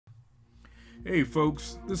Hey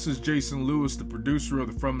folks, this is Jason Lewis, the producer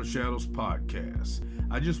of the From the Shadows podcast.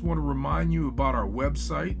 I just want to remind you about our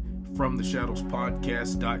website,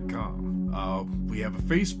 FromTheShadowsPodcast.com. We have a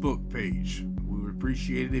Facebook page. We would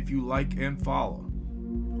appreciate it if you like and follow.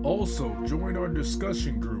 Also, join our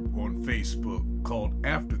discussion group on Facebook called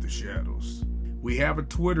After the Shadows. We have a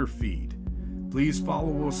Twitter feed. Please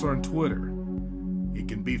follow us on Twitter. It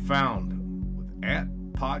can be found with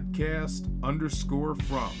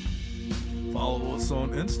 @podcast_from. Follow us on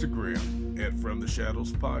Instagram at From the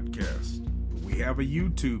Shadows Podcast. We have a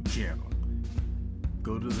YouTube channel.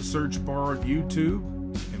 Go to the search bar of YouTube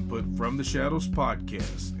and put From the Shadows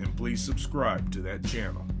Podcast, and please subscribe to that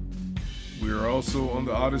channel. We are also on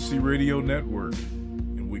the Odyssey Radio Network,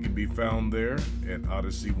 and we can be found there at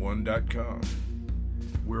odyssey1.com.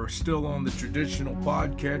 We're still on the traditional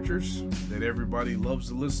podcatchers that everybody loves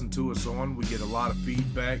to listen to us on. We get a lot of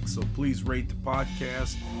feedback, so please rate the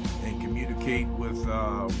podcast and communicate with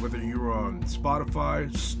whether you're on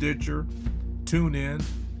Spotify, Stitcher, TuneIn,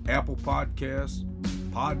 Apple Podcasts,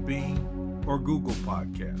 Podbean, or Google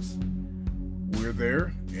Podcasts. We're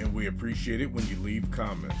there, and we appreciate it when you leave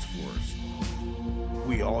comments for us.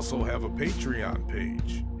 We also have a Patreon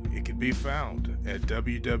page. It can be found at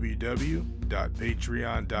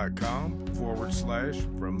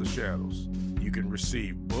www.patreon.com/FromTheShadows. You can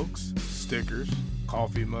receive books, stickers,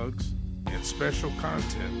 coffee mugs, and special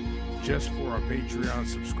content just for our Patreon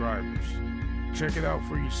subscribers. Check it out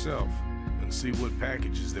for yourself and see what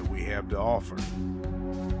packages that we have to offer.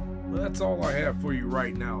 Well, that's all I have for you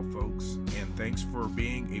right now, folks, and thanks for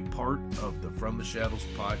being a part of the From the Shadows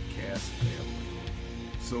podcast family.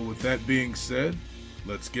 So with that being said,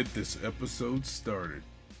 let's get this episode started.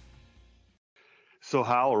 So,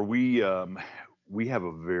 Howl, we have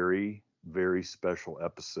a very, very special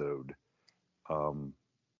episode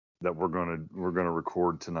that we're gonna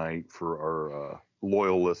record tonight for our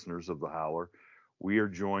loyal listeners of the Howler. We are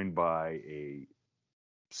joined by a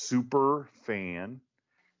super fan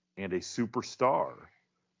and a superstar,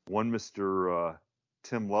 one Mr.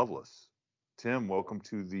 Tim Lovelace. Tim, welcome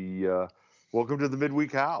to the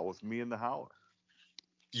Midweek Howl with me and the Howler.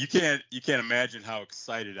 You can't imagine how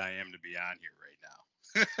excited I am to be on here right now.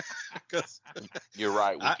 You're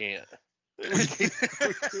right, we can't.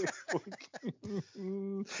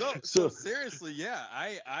 So seriously, yeah,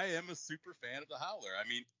 I am a super fan of the Howler. I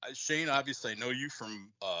mean, Shane, obviously I know you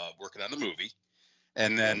from working on the movie,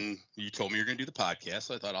 and then you told me you're going to do the podcast,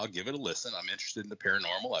 so I thought I'll give it a listen. I'm interested in the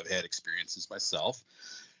paranormal. I've had experiences myself,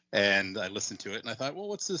 and I listened to it, and I thought, well,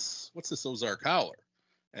 what's this Ozark Howler?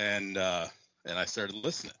 And I started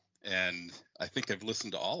listening, and I think I've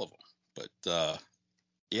listened to all of them. But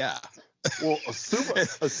yeah. Well, a super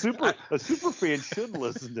fan should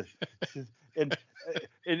listen to. And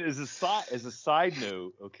as a side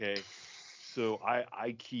note, okay. So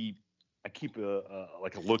I keep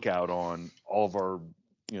a lookout on all of our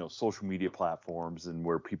social media platforms and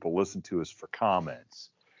where people listen to us for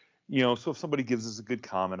comments. So if somebody gives us a good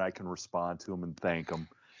comment, I can respond to them and thank them.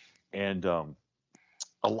 And a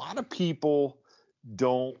lot of people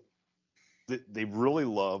they really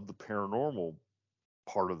love the paranormal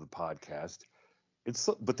part of the podcast.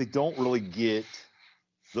 But they don't really get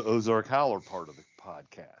the Ozark Howler part of the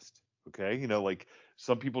podcast. Okay. Like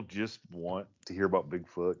some people just want to hear about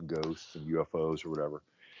Bigfoot and ghosts and UFOs or whatever.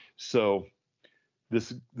 So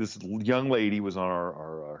this young lady was on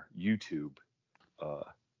our YouTube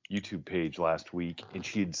page last week, and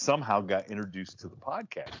she had somehow got introduced to the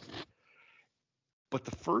podcast. But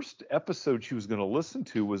the first episode she was going to listen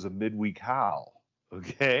to was a Midweek Howl,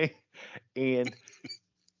 okay? And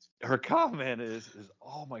her comment is,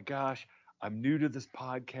 oh my gosh, I'm new to this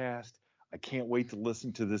podcast. I can't wait to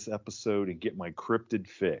listen to this episode and get my cryptid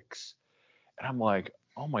fix. And I'm like,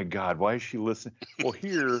 oh my God, why is she listening? Well,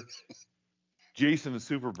 here, Jason, the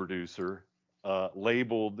super producer,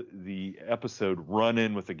 labeled the episode Run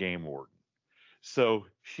In with the Game Warden. So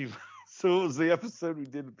it was the episode we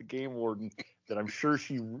did with the Game Warden that I'm sure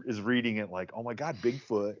she is reading it like, oh my God,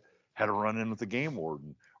 Bigfoot had a run in with the Game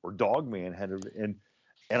Warden, or Dogman had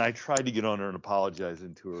and I tried to get on her and apologize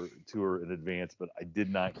to her in advance, but I did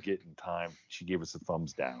not get in time. She gave us a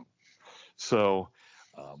thumbs down. So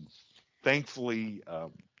thankfully, the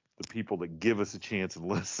people that give us a chance and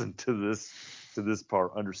listen to this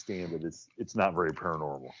part understand that it's not very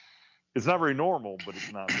paranormal. It's not very normal, but it's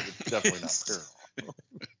definitely not paranormal.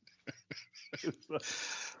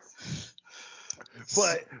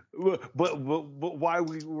 But why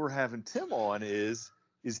we were having Tim on is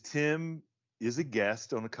Tim is a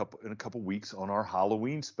guest in a couple weeks on our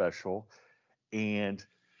Halloween special, and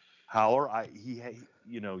Howler,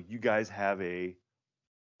 you guys have a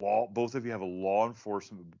both of you have a law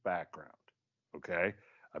enforcement background. Okay.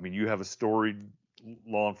 I mean, you have a storied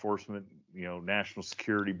law enforcement, national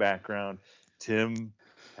security background. Tim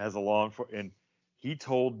has a law enforcement, and he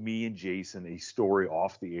told me and Jason a story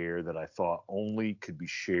off the air that I thought only could be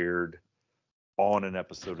shared on an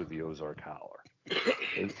episode of the Ozark Howler.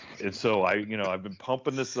 And so I've been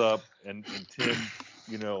pumping this up, and Tim,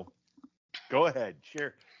 go ahead,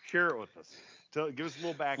 share it with us. Give us a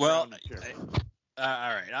little background. Well,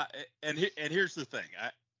 all right. And here's the thing.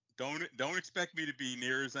 Don't expect me to be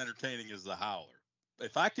near as entertaining as the Howler.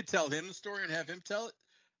 If I could tell him the story and have him tell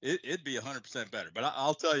it, it'd be 100% better. But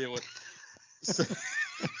I'll tell you what.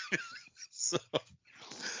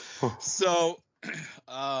 So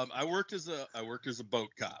I worked as a boat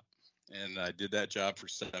cop, and I did that job for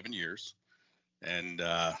 7 years. And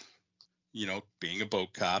being a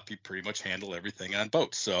boat cop, you pretty much handle everything on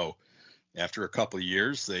boats. So after a couple of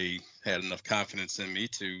years, they had enough confidence in me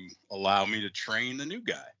to allow me to train the new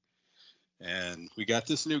guy. And we got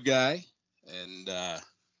this new guy, and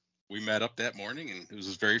we met up that morning, and it was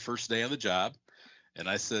his very first day on the job. And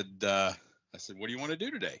I said, what do you want to do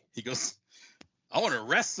today? He goes, I want to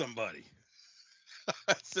arrest somebody.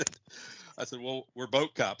 I said, well, we're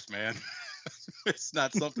boat cops, man. It's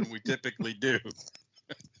not something we typically do.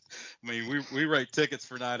 I mean, we write tickets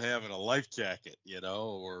for not having a life jacket,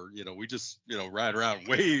 or, we just, ride around and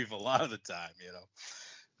wave a lot of the time,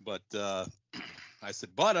 But I said,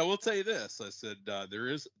 but I will tell you this. I said,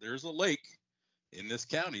 there's a lake in this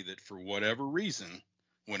county that for whatever reason,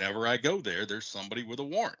 whenever I go there, there's somebody with a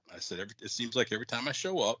warrant. I said, it seems like every time I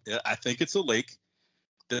show up, I think it's a lake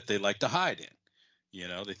that they like to hide in.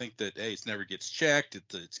 They think that, hey, it never gets checked.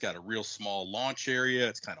 It's got a real small launch area.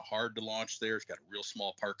 It's kind of hard to launch there. It's got a real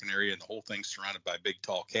small parking area, and the whole thing's surrounded by big,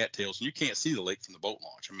 tall cattails. And you can't see the lake from the boat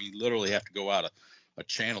launch. I mean, you literally have to go out a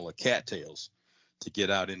channel of cattails to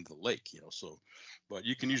get out into the lake, So, but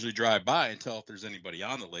you can usually drive by and tell if there's anybody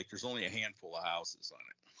on the lake. There's only a handful of houses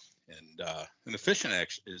on it, and the fishing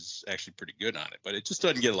is actually pretty good on it, but it just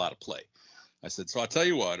doesn't get a lot of play. I said, so I'll tell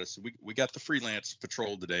you what. I said, we got the freelance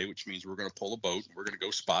patrol today, which means we're going to pull a boat and we're going to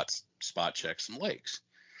go spot check some lakes.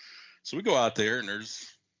 So we go out there, and there's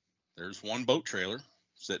one boat trailer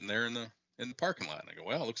sitting there in the parking lot. And I go,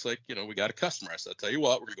 well, it looks like we got a customer. I said, I'll tell you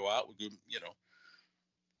what, we're going to go out. We'll go,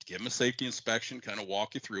 give them a safety inspection, kind of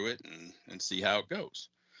walk you through it and see how it goes.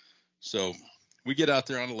 So we get out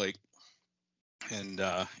there on the lake, and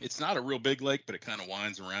it's not a real big lake, but it kind of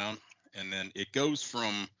winds around, and then it goes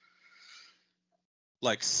from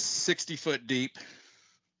like 60 foot deep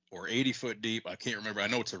or 80 foot deep. I can't remember. I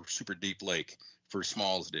know it's a super deep lake for as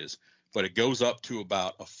small as it is, but it goes up to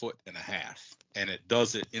about 1.5 foot, and it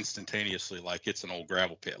does it instantaneously like it's an old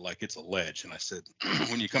gravel pit, like it's a ledge. And I said,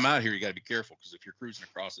 when you come out here, you got to be careful, because if you're cruising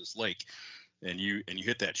across this lake and you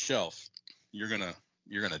hit that shelf, you're gonna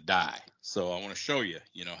die. So I want to show you,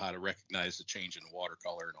 how to recognize the change in the water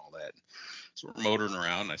color and all that. So we're motoring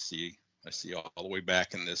around, and I see all the way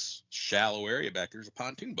back in this shallow area back there's a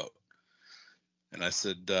pontoon boat. And I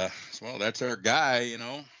said, well, that's our guy,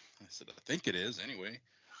 I said, I think it is anyway.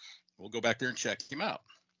 We'll go back there and check him out.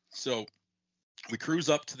 So we cruise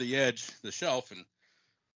up to the edge, the shelf, and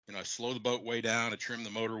I slow the boat way down, I trim the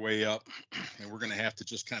motor way up, and we're going to have to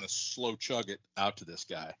just kind of slow chug it out to this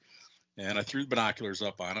guy. And I threw the binoculars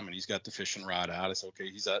up on him, and he's got the fishing rod out. I said,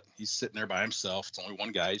 okay, he's sitting there by himself. It's only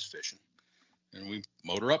one guy, he's fishing. And we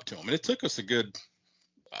motor up to him. And it took us a good,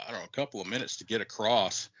 a couple of minutes to get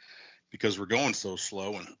across, because we're going so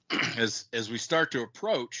slow. And as we start to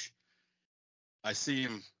approach, I see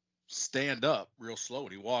him stand up real slow,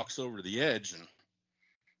 and he walks over to the edge, and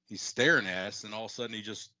he's staring at us, and all of a sudden he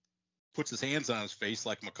just puts his hands on his face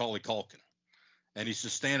like Macaulay Culkin. And he's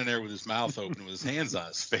just standing there with his mouth open with his hands on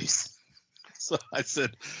his face. So I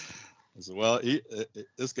said, well,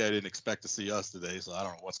 this guy didn't expect to see us today, so I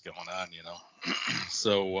don't know what's going on,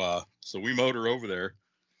 So we motor over there,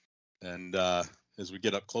 and as we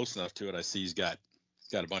get up close enough to it, I see he's got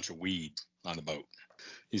a bunch of weed on the boat.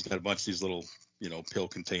 He's got a bunch of these little, pill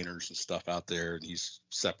containers and stuff out there, and he's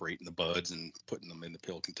separating the buds and putting them in the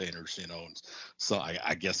pill containers, And so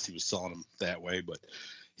I guess he was selling them that way, but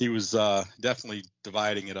he was definitely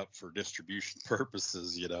dividing it up for distribution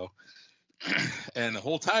purposes, And the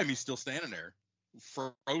whole time he's still standing there,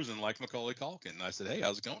 frozen like Macaulay Culkin. And I said, hey,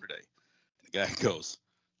 how's it going today? And the guy goes,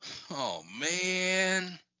 oh,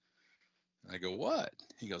 man. I go, what?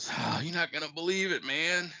 He goes, oh, you're not going to believe it,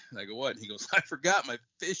 man. And I go, what? He goes, I forgot my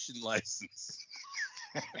fishing license.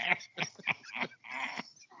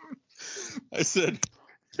 I said,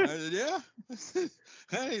 yeah. I said,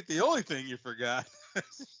 that ain't the only thing you forgot.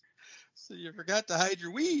 So you forgot to hide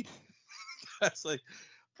your weed. I was like,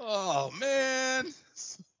 Oh man.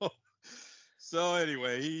 So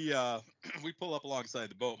anyway, we pull up alongside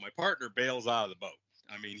the boat. My partner bails out of the boat.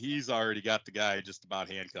 I mean, he's already got the guy just about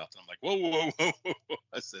handcuffed. I'm like, whoa, whoa, whoa, whoa, whoa.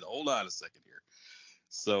 I said, hold on a second here.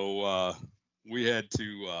 So we had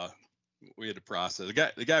to process.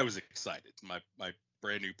 The guy was excited. My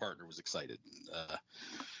brand new partner was excited.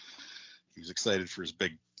 He was excited for his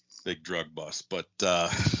big drug bust. But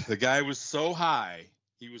the guy was so high,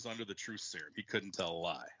 he was under the truth serum. He couldn't tell a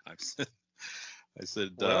lie. I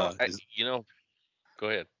said, well, go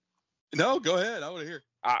ahead. No, go ahead. I want to hear.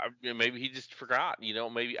 Maybe he just forgot.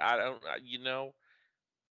 Maybe I don't.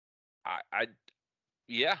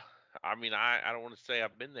 Yeah. I mean, I don't want to say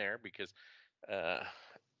I've been there because,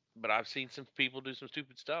 but I've seen some people do some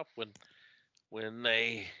stupid stuff when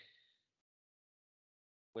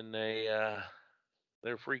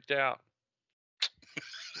they're freaked out.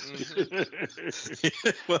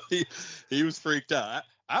 Well, he was freaked out.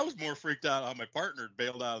 I was more freaked out how my partner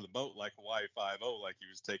bailed out of the boat like Hawaii 5-0, like he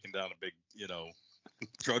was taking down a big,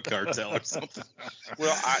 drug cartel or something.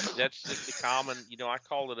 Well, that's just the common, I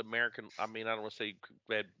call it American. I mean, I don't want to say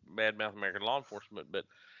bad mouth American law enforcement, but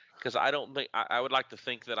because I don't think I would like to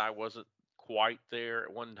think that I wasn't quite there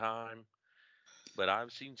at one time, but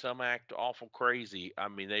I've seen some act awful crazy. I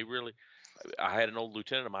mean, I had an old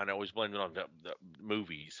lieutenant of mine. I always blamed it on the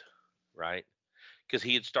movies, right? Because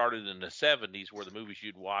he had started in the 70s where the movies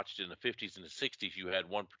you'd watched in the 50s and the 60s, you had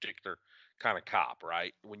one particular kind of cop,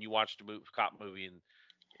 right? When you watched a cop movie in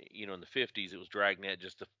the 50s, it was Dragnet,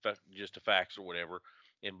 just the facts or whatever.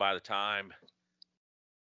 And by the time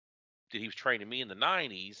that he was training me in the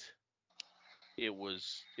 90s, it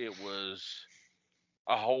was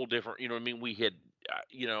a whole different, you know what I mean? We had,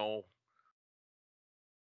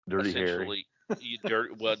 Dirty Harry.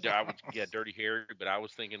 Dirty Harry, but I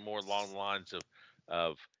was thinking more along the lines of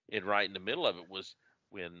and right in the middle of it was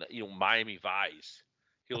when Miami Vice,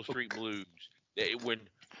 Hill Street Blues,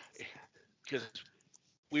 because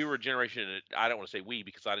we were a generation that, I don't want to say we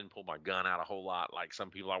because I didn't pull my gun out a whole lot like some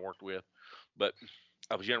people I worked with, but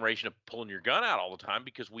I was a generation of pulling your gun out all the time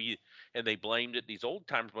because they blamed it, these old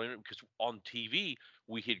timers blamed it because on TV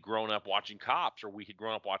we had grown up watching cops, or we had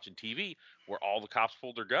grown up watching TV where all the cops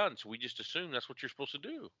pulled their guns. So we just assumed that's what you're supposed to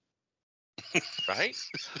do. Right?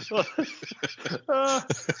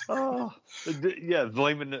 Yeah,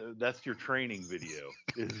 blaming that's your training video.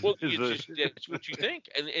 That's what you think,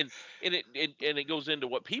 and it goes into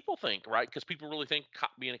what people think, right? Because people really think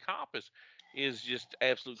being a cop is just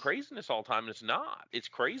absolute craziness all the time, and it's not. It's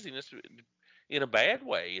craziness in a bad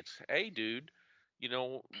way. It's, hey, dude,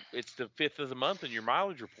 it's the 5th of the month and your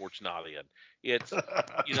mileage report's not in. It's,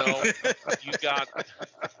 you got,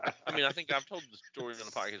 I mean, I think I've told the story on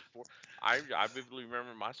the podcast before. I vividly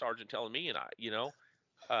remember my sergeant telling me, and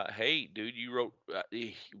hey, dude, you wrote,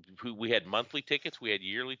 we had monthly tickets, we had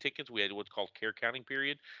yearly tickets, we had what's called care counting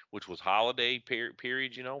period, which was holiday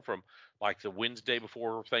periods, from like the Wednesday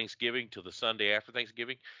before Thanksgiving to the Sunday after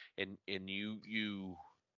Thanksgiving. And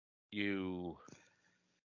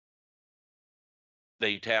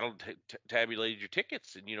they tabulated your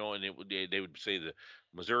tickets, and they would say the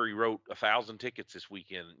Missouri wrote 1,000 tickets this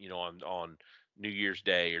weekend, on New Year's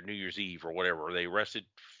Day or New Year's Eve or whatever. Or they arrested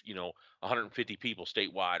 150 people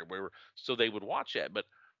statewide or whatever. So they would watch that. But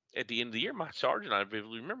at the end of the year, my sergeant, I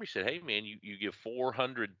vividly remember, he said, "Hey man, you give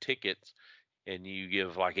 400 tickets and you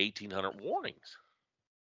give like 1,800 warnings.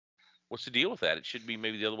 What's the deal with that? It should be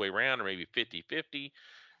maybe the other way around, or maybe 50-50,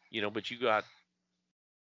 but you got."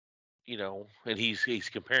 And he's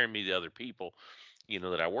comparing me to other people,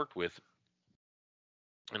 that I worked with.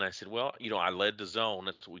 And I said, well, I led the zone.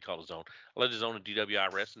 That's what we call a zone. I led the zone of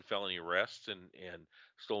DWI arrests and felony arrests and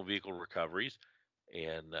stolen vehicle recoveries.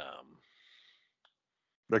 And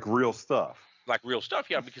like real stuff.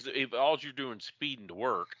 Yeah, because if all you're doing is speeding to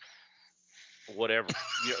work, whatever.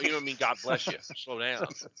 You know what I mean? God bless you. Slow down.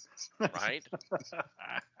 Right?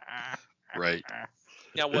 Right.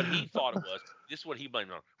 Now, what he thought it was, this is what he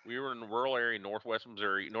blamed it on. We were in a rural area, northeast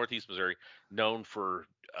Missouri, known for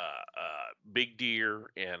big deer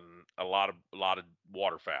and a lot of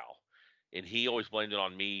waterfowl, and he always blamed it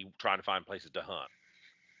on me trying to find places to hunt.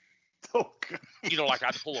 Oh, God. Like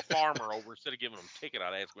I'd pull a farmer over, instead of giving him a ticket,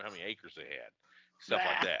 I'd ask him how many acres they had, stuff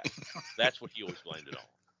like that. That's what he always blamed it on.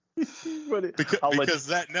 Because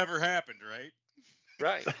that never happened, right?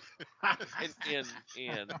 Right.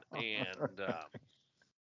 and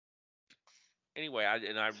anyway, I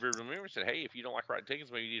remember said, hey, if you don't like writing tickets,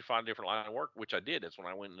 maybe you need to find a different line of work, which I did. That's when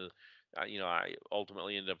I went into, I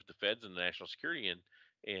ultimately ended up at the feds and the national security, and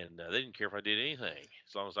they didn't care if I did anything,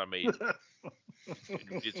 as long as I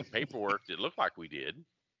did some paperwork that looked like we did.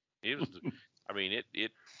 It was I mean,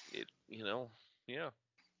 yeah.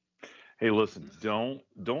 Hey, listen,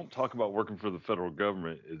 don't talk about working for the federal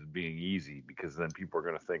government as being easy, because then people are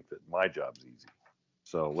going to think that my job's easy.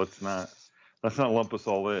 So let's not lump us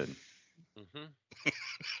all in.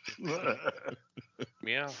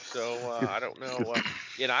 Yeah. So I don't know.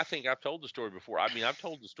 And I think I've told the story before. I mean, I've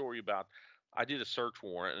told the story about I did a search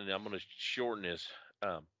warrant, and I'm going to shorten this.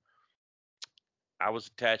 I was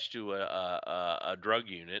attached to a drug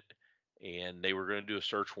unit, and they were going to do a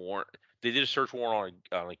search warrant. They did a search warrant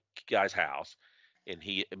on a guy's house, and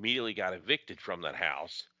he immediately got evicted from that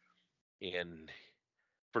house, and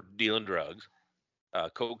for dealing drugs,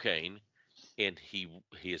 cocaine, and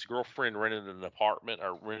his girlfriend rented an apartment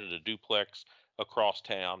or rented a duplex across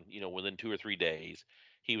town. Within 2 or 3 days,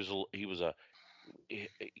 he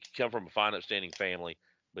come from a fine, upstanding family,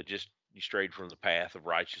 but just he strayed from the path of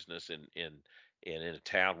righteousness in a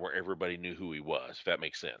town where everybody knew who he was, if that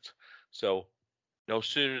makes sense. So no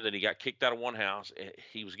sooner than he got kicked out of one house,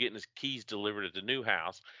 he was getting his keys delivered at the new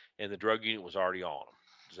house, and the drug unit was already on him.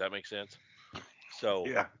 Does that make sense? So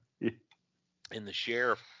Yeah. and the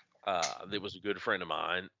sheriff, that was a good friend of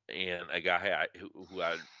mine and a guy who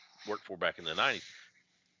I worked for back in the 90s.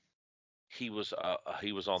 He was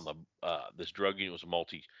on the this drug unit was a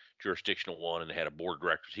multi-jurisdictional one, and they had a board of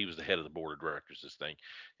directors. He was the head of the board of directors, this thing.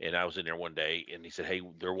 And I was in there one day, and he said, "Hey,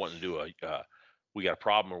 they're wanting to do we got a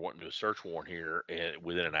problem. We're wanting to do a search warrant here, and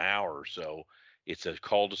within an hour or so. It's a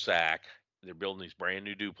cul-de-sac. They're building these brand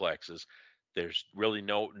new duplexes. There's really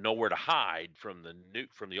nowhere to hide from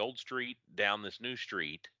the old street down this new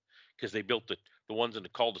street, because they built the ones in the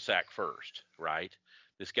cul-de-sac first, right?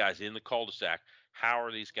 This guy's in the cul-de-sac. How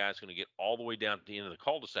are these guys going to get all the way down to the end of the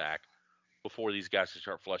cul-de-sac before these guys can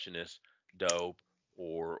start flushing this dope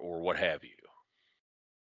or what have you?"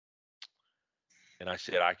 And I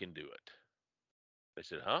said, "I can do it." They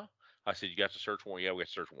said, "Huh?" I said, "You got the search warrant?" "Yeah, we got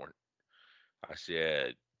the search warrant." I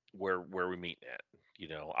said, where we meeting at?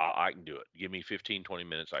 I can do it. Give me 15, 20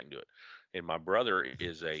 minutes. I can do it. And my brother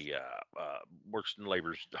is works in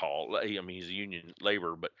labor's hall. I mean, he's a union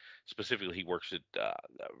labor, but specifically he works at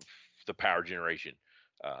the power generation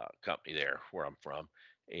company there where I'm from.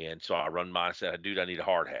 And so I run by and said, "Dude, I need a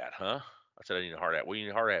hard hat." "Huh?" I said, "I need a hard hat." "What do you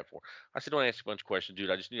need a hard hat for?" I said, "Don't ask you a bunch of questions, dude.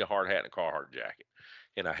 I just need a hard hat and a Carhartt jacket."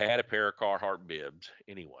 And I had a pair of Carhartt bibs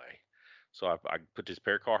anyway. So I put this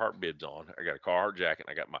pair of Carhartt bibs on. I got a Carhartt jacket.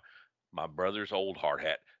 And I got my brother's old hard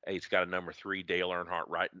hat. Hey, it's got a number 3 Dale Earnhardt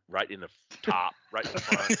right in the top, right in the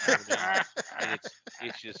front, and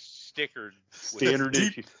it's just stickered. Standard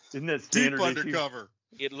issue. Isn't that standard deep issue? undercover.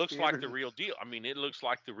 It looks like the real deal. I mean, it looks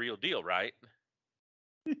like the real deal, right?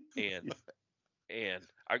 And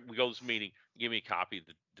we go to this meeting. Give me a copy of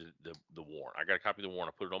the warrant. I got a copy of the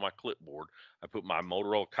warrant. I put it on my clipboard. I put my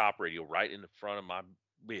Motorola cop radio right in the front of my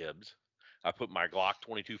bibs. I put my Glock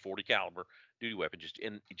 22/40 caliber duty weapon just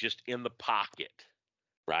in the pocket,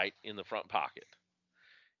 right in the front pocket.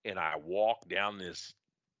 And I walk down this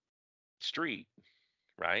street,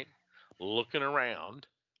 right, looking around,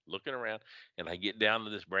 and I get down to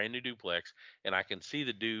this brand new duplex, and I can see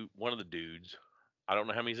one of the dudes. I don't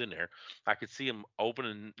know how many's in there. I could see him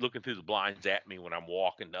opening, looking through the blinds at me when I'm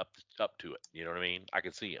walking up to it. You know what I mean? I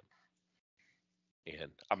can see him.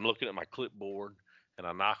 And I'm looking at my clipboard, and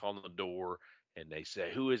I knock on the door, and they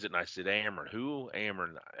say, "Who is it?" And I said, "Ameren." "Who?"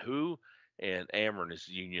 "Ameren." "Who?" And Ameren is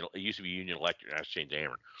Union. It used to be Union Electric. I just changed to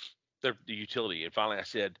Ameren. They're the utility. And finally, I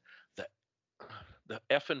said, "The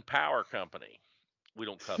effing power company." We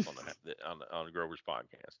don't cuss on the Grover's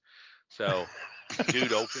podcast. So,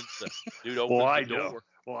 dude opens the door.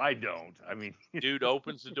 Well, I don't. I mean, dude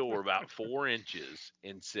opens the door about 4 inches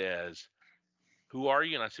and says, "Who are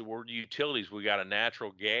you?" And I said, "We're the utilities. We got a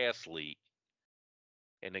natural gas leak."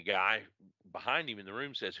 And the guy behind him in the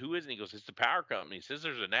room says, "Who is it?" And he goes, "It's the power company." He says,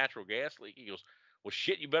 "There's a natural gas leak." He goes, "Well,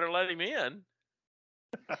 shit, you better let him in."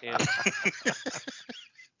 And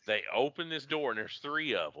they open this door, and there's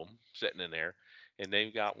 3 of them sitting in there, and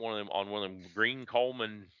they've got one of them on one of them green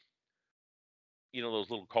Coleman,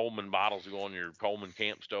 those little Coleman bottles that go on your Coleman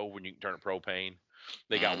camp stove when you can turn it propane.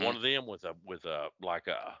 They got one of them with a like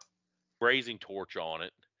a grazing torch on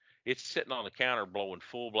it. It's sitting on the counter blowing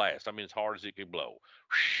full blast. I mean, as hard as it could blow.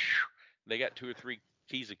 They got 2 or 3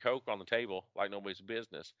 keys of Coke on the table like nobody's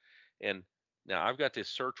business. And now I've got this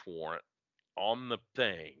search warrant on the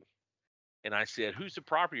thing. And I said, "Who's the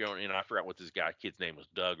property owner?" And I forgot what this kid's name was,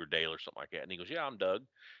 Doug or Dale or something like that. And he goes, "Yeah, I'm Doug."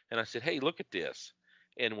 And I said, "Hey, look at this."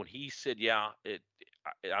 And when he said, "Yeah,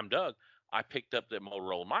 I'm Doug," I picked up that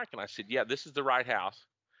Motorola mic and I said, "Yeah, this is the right house."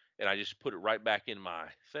 And I just put it right back in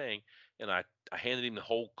my thing. And I handed him the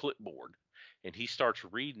whole clipboard. And he starts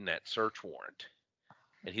reading that search warrant.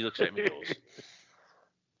 And he looks at me and goes,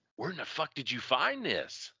 "Where in the fuck did you find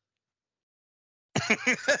this?"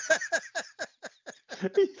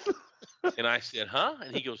 And I said, "Huh?"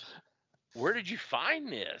 And he goes, "Where did you find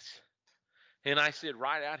this?" And I said,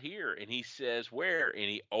 "Right out here." And he says, "Where?" And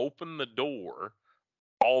he opened the door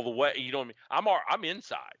all the way. You know what I mean? I'm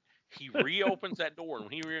inside. He reopens that door, and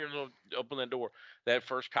when he reopens that door, that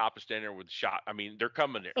first cop is standing there with shot. I mean, they're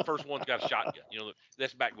coming there. First one's got a shotgun. You know,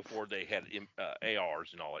 that's back before they had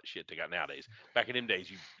ARs and all that shit they got nowadays. Back in them days,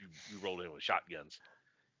 you rolled in with shotguns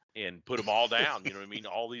and put them all down. You know what I mean?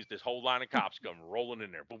 This whole line of cops come rolling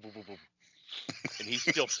in there. Boom, boom, boom, boom. And he's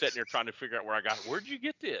still sitting there trying to figure out where I got it. Where'd you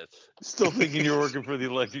get this? Still thinking you're working for the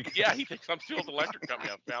electric. Yeah, he thinks I'm still at the electric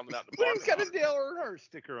company. I found it out in the But parking he's got lot. a Dale Earnhardt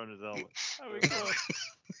sticker on his helmet. I mean, come on.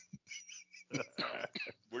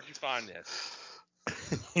 Where'd you find this?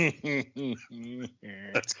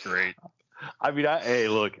 That's great. I mean,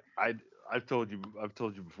 look, I've told you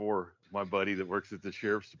before. My buddy that works at the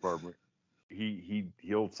sheriff's department,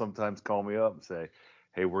 he'll sometimes call me up and say,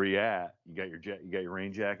 "Hey, where you at? You got your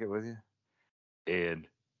rain jacket with you?" And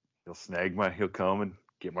he'll come and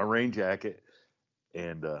get my rain jacket,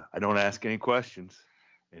 and I don't ask any questions,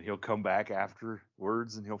 and he'll come back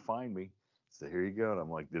afterwards and he'll find me. So here you go. And I'm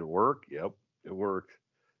like, "Did it work?" "Yep, it worked."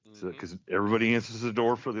 So, because everybody answers the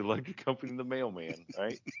door for the electric company and the mailman,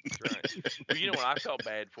 right? That's right. Well, you know what I felt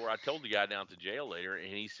bad for? I told the guy down at the jail later, and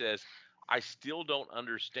he says, "I still don't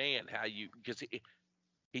understand how you," because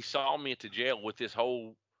he saw me at the jail with this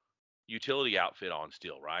whole utility outfit on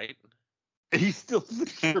still, right? He's still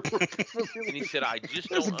And he said, "I just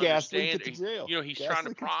There's don't a gas leak understand." at the jail. You know, he's Gas trying to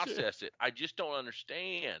leak at the jail. process it. I just don't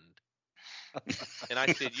understand. And I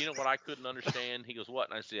said, "You know what I couldn't understand?" He goes, "What?"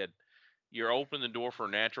 And I said, "You're opening the door for a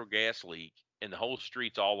natural gas leak, and the whole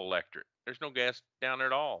street's all electric. There's no gas down there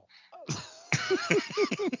at all.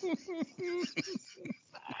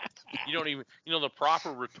 You don't even, the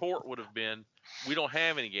proper retort would have been, we don't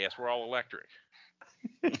have any gas. We're all electric."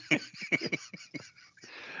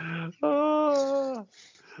 Well,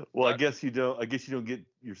 But- I guess you don't get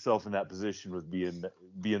yourself in that position with being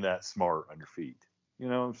that smart on your feet. You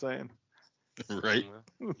know what I'm saying? Right.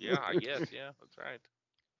 Yeah, I guess. Yeah, that's right.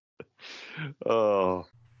 Oh.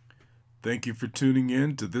 Thank you for tuning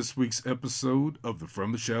in to this week's episode of the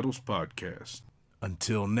From the Shadows podcast.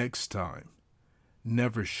 Until next time,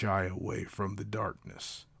 never shy away from the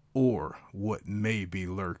darkness or what may be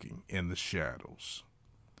lurking in the shadows.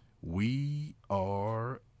 We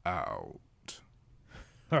are out.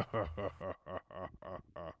 God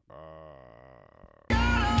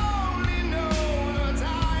only knows.